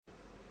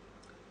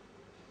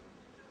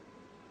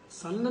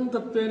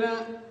सन्नन्तत्वेन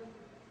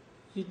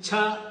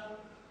इच्छा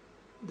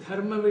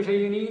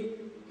धर्मविषयिणी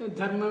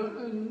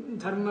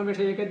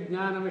धर्मविषयक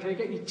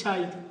ज्ञानविषयक इच्छा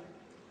इति।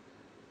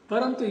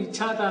 परन्तु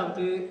इच्छा तावत्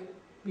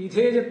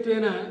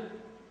विधेयत्वेन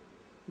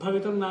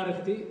भवितुं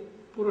नार्हति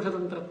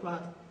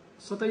पुरुषतन्त्रत्वात्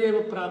स्वत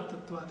एव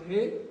प्राप्तत्वात्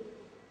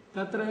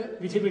तत्र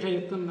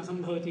विधिविषयत्वं न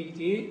सम्भवति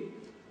इति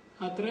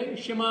अत्र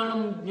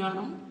इष्यमाणं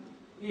ज्ञानम्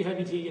इह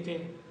विधीयते।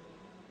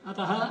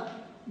 अतः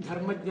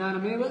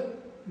धर्मज्ञानमेव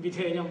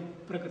विधेयं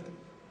प्रकृति।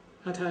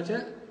 अथ च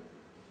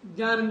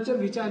ज्ञानं च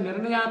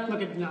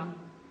निर्णयात्मकज्ञानं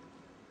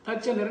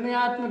तच्च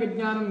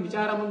निर्णयात्मकज्ञानं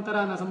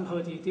विचारमन्तरा न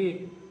सम्भवति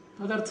इति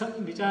तदर्थं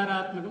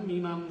विचारात्मकं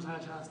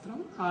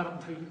मीमांसाशास्त्रम्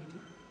आरब्धव्यमिति।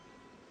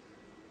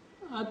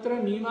 अत्र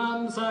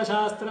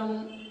मीमांसाशास्त्रम्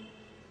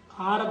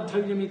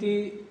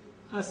आरब्धव्यमिति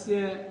अस्य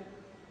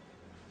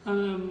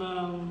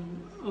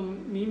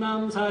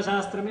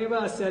मीमांसाशास्त्रमेव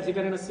अस्य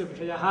अधिकरणस्य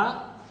विषयः।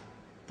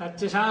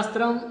 तच्च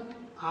शास्त्रम्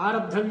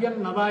आरब्धव्यं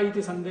न वा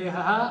इति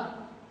सन्देहः,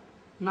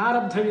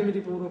 नारब्धव्यमिति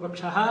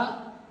पूर्वपक्षः,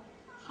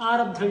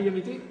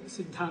 आरब्धव्यमिति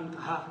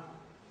सिद्धान्तः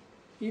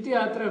इति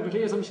अत्र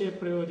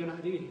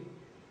विषयसंशयप्रयोजनादि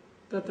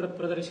तत्र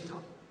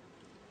प्रदर्शितम्।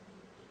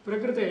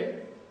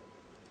 प्रकृते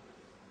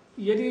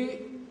यदि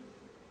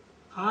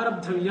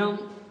आरब्धव्यं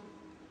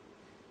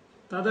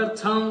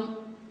तदर्थं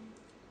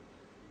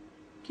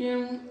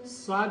किं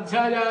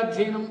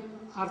स्वाध्यायाध्ययनम्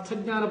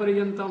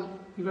अर्थज्ञानपर्यन्तं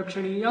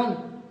विवक्षणीयम्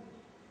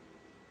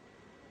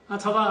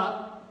अथवा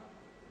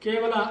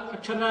केवल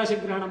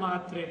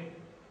अक्षरराशिग्रहणमात्रे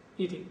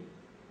इति।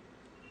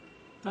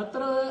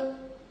 तत्र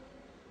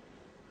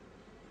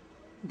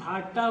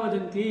भाट्टा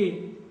वदन्ति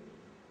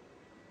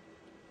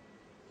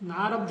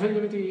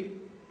नारब्धव्यमिति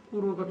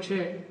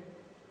पूर्वपक्षे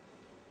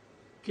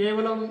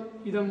केवलम्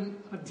इदम्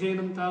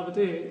अध्ययनं तावत्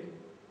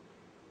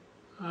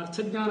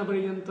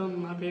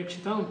अर्थज्ञानपर्यन्तम्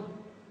अपेक्षितम्,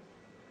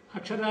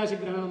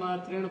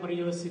 अक्षरराशिग्रहणमात्रेण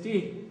पर्यवस्यति,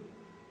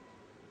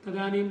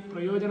 तदानीं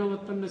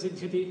प्रयोजनवत्तं न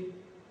सिद्ध्यति।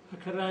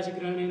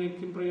 अक्षरराशिग्रहणेन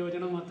किं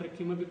प्रयोजनम्, अत्र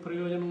किमपि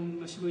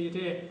प्रयोजनं न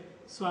श्रूयते।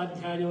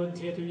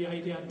 स्वाध्यायोऽध्येतव्यः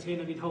इति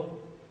अध्ययनविधौ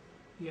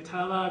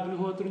यथा वा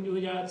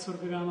अग्निहोत्रञ्जुहुयात्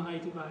स्वर्गकामः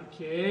इति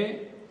वाक्ये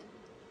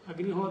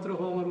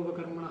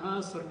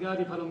अग्निहोत्रहोमरूपकर्मणः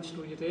स्वर्गादिफलं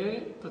श्रूयते,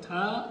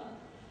 तथा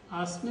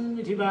अस्मिन्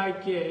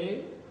विधिवाक्ये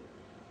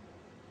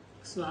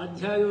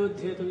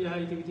स्वाध्यायोऽध्येतव्यः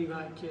इति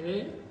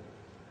विधिवाक्ये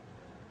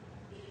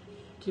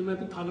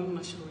किमपि फलं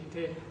न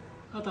श्रूयते।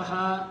 अतः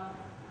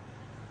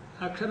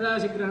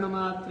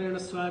अक्षरराशिग्रहणमात्रेण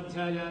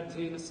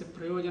स्वाध्यायाध्ययनस्य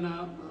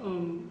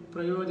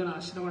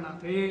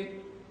प्रयोजनाश्रवणात्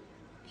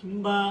किं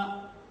वा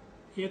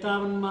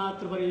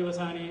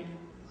एतावन्मात्रपर्यवसाने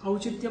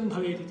औचित्यं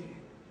भवेदिति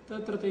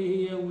तत्र तैः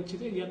एवम्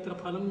उच्यते। यत्र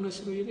फलं न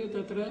श्रूयते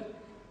तत्र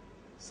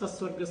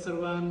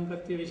सस्वर्गस्सर्वान्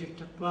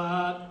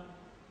प्रत्यविशिष्टत्वात्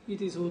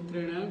इति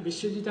सूत्रेण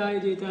विश्वजिताय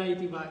जेता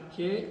इति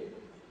वाक्ये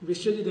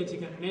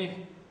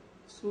विश्वजिदधिकरणे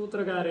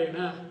सूत्रकारेण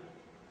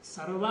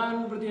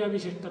सर्वान् प्रति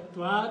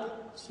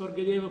अविशिष्टत्वात्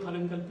स्वर्गदेव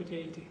फलं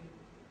कल्प्यते इति।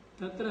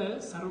 तत्र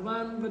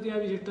सर्वान् प्रति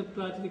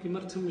अविशिष्टत्वात् इति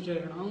किमर्थं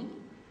विशेषणं,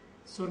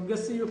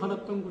 स्वर्गस्यैव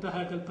फलत्वं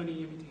कुतः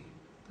कल्पनीयमिति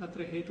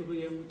तत्र हेतुः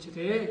एवम्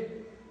उच्यते।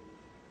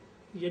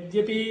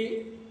 यद्यपि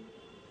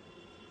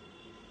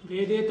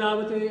वेदे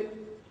तावत्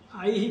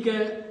ऐहिक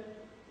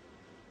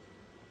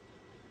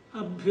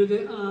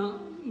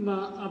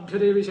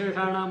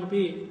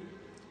अभ्युदयविशेषाणामपि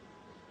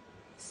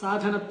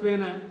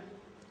साधनत्वेन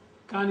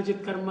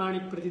कानिचित् कर्माणि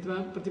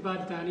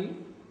प्रतिपादितानि,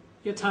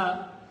 यथा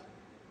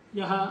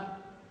यः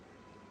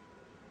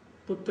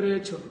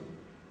पुत्रेच्छुः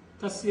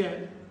तस्य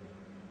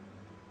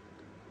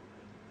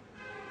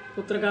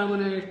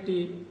पुत्रकामनेष्टि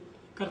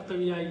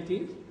कर्तव्या इति,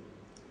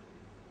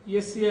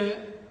 यस्य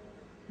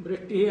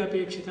वृष्टिः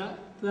अपेक्षिता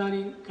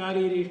तदानीं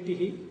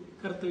कारीरेष्टिः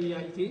कर्तव्या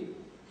इति।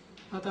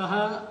 अतः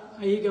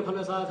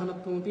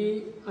ऐहिकफलसाधनत्वमपि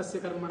अस्य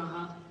कर्मणः।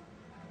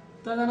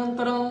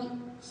 तदनन्तरं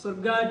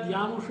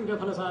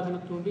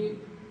स्वर्गाद्यामुष्मिकफलसाधनत्वमपि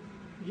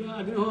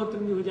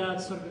अग्निहोत्रं जुहुयात्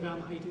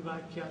स्वर्गकामः इति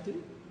वाक्यात्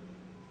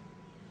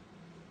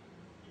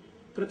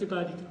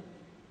प्रतिपादितं।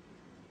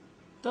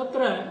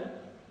 तत्र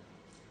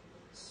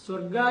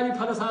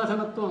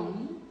स्वर्गादिफलसाधनत्वं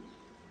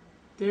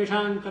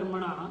तेषां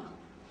कर्मणां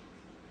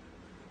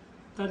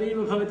तदैव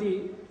भवति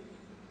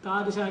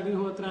तादृश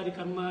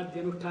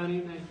अग्निहोत्रादिकर्माद्यनुष्ठाने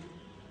न इति।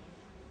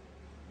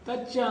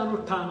 तच्च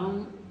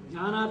अनुष्ठानं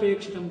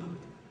ज्ञानापेक्षितं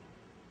भवति।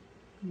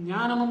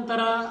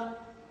 ज्ञानमन्तरा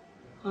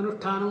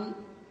अनुष्ठानं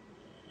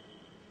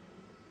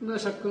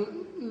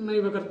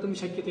नैव कर्तुं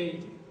शक्यते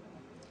इति।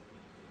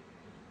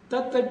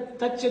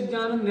 तच्च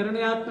ज्ञानं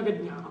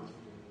निर्णयात्मकज्ञानं,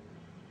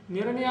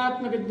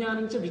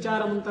 निर्णयात्मकज्ञानं च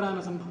विचारमन्तरा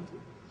न सम्भवति।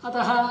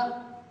 अतः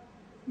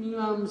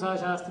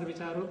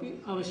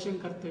मीमांसाशास्त्रविचारोऽपि अवश्यं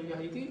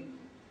कर्तव्यः इति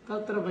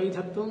तत्र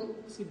वैधत्वं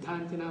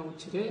सिद्धान्तिना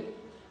उच्यते।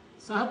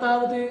 सः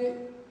तावत्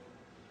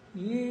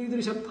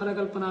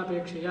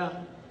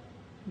ईदृशफलकल्पनापेक्षया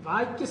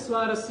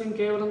वाक्यस्वारस्यं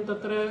केवलं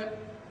तत्र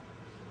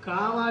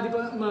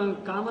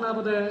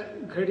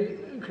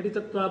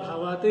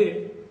कामनापदघटितत्वाभावात्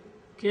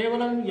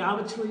केवलं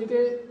यावत्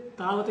श्रूयते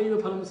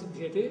तावतैव फलं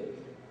सिद्ध्येते।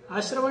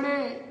 आश्रवणे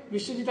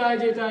विश्वजिताय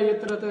जेता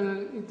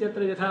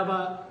इत्यत्र यथा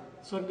वा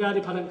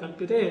स्वर्गादिफलं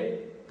कल्प्यते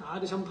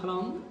तादृशं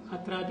फलम्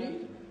अत्रापि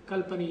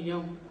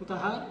कल्पनीयं।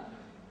 कुतः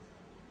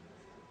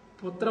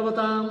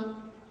पुत्रवतां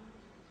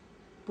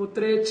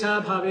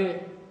पुत्रेच्छाभावे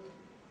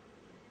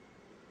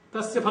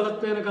तस्य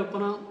फलत्वेन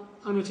कल्पना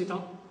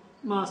अनुचितं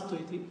मास्तु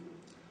इति।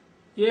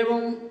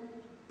 एवं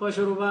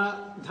पशुर्वा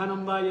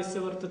धनं वा यस्य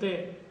वर्तते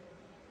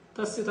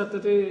तस्य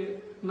तत्तत्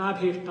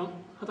नाभीष्टम्।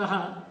 अतः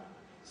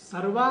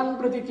सर्वान्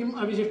प्रति किम्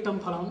अविशिष्टं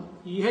फलम्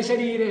इह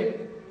शरीरे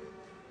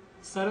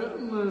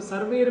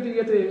सर्वैरपि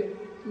यत्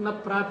न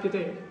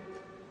प्राप्यते,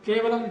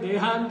 केवलं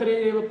देहान्तरे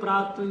एव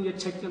प्राप्तुं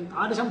यच्छक्यं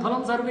तादृशं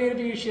फलं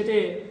सर्वैरपि इष्यते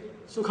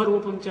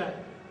सुखरूपं च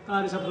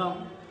तादृशफलं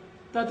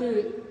तत्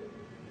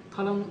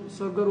फलं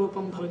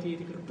स्वर्गरूपं भवति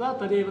इति कृत्वा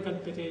तदेव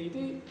कल्प्यते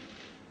इति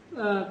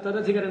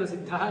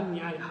तदधिकरणसिद्धः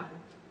न्यायः।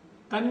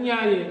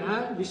 तन्न्यायेन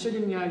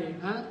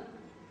विश्वजिन्यायेन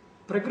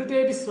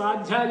प्रकृतेऽपि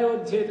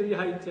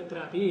स्वाध्यायोऽध्येतव्यः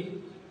इत्यत्रापि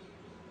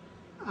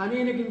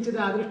अनेन किञ्चित्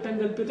अदृष्टं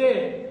कल्प्यते,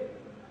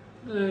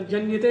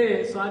 जन्यते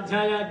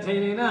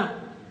स्वाध्यायाध्ययनेन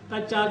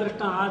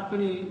तच्चादृष्टम्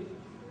आत्मनि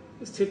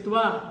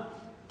स्थित्वा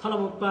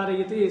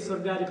फलमुत्पादयति,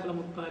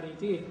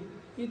 स्वर्गादिफलमुत्पादयति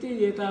इति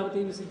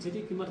एतावती न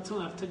सिद्ध्यति।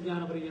 किमर्थम्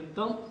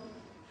अर्थज्ञानपर्यन्तम्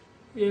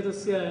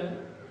एतस्य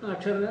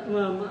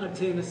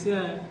अध्ययनस्य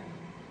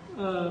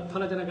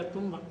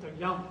फलजनकत्वं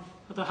वक्तव्यम्।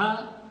 अतः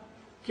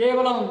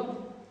केवलम्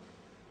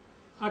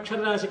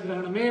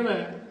अक्षरराशिग्रहणमेव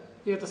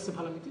एतस्य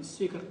फलमिति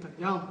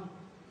स्वीकर्तव्यम्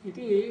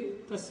इति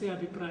तस्य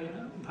अभिप्रायः,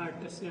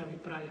 भाट्टस्य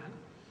अभिप्रायः।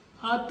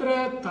 अत्र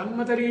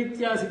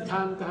तन्मतरीत्या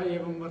सिद्धान्तः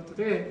एवं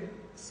वर्तते।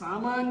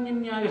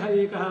 सामान्यन्यायः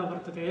एकः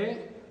वर्तते,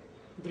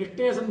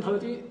 दृष्टे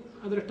सम्भवति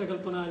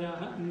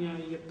अदृष्टकल्पनायाः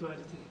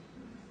अन्याय्यत्वादिति।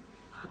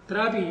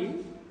 अत्रापि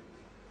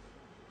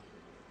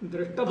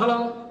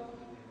दृष्टफलम्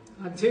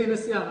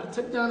अध्ययनस्य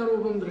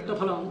अर्थज्ञानरूपं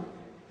दृष्टफलं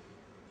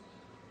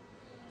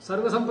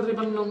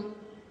सर्वसम्प्रतिपन्नं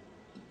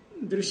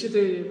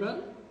दृश्यते एव।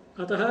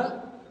 अतः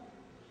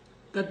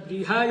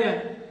तद्विहाय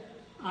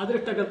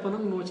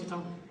अदृष्टकल्पनं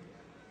नोचितं।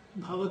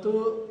 भवतु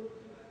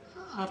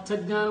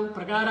अर्थज्ञानं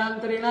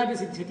प्रकारान्तरेणापि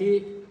सिद्ध्यति,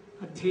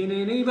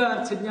 अध्ययनेनैव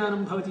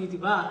अर्थज्ञानं भवति इति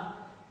वा,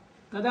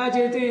 तदा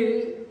चेत्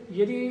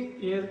यदि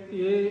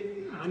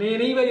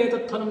अनेनैव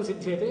एतत्फलं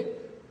सिद्ध्यते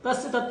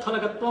तस्य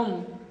तत्फलकत्वम्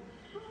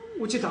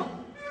उचितं।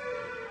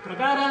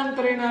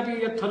 प्रकारान्तरेणापि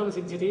यत्फलं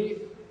सिद्ध्यति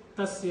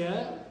तस्य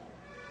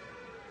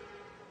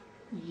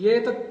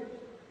एतत्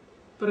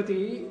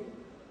प्रति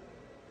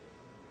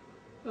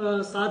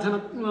साधन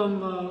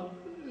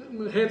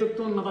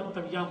हेतुत्वं न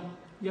वक्तव्यं।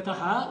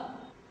 यतः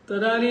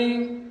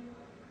तदानीम्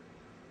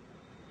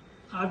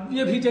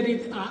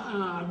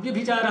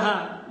अव्यभिचारः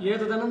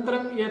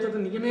एतदनन्तरम् एतत्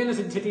नियमेन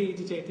सिद्ध्यति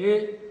इति चेत्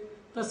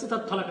तस्य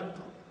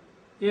तत्फलकत्वम्,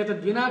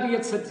 एतद्विनापि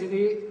यत्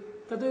सिद्ध्यति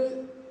तत्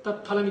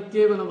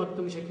तत्फलमित्येव न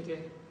वक्तुं शक्यते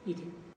इति।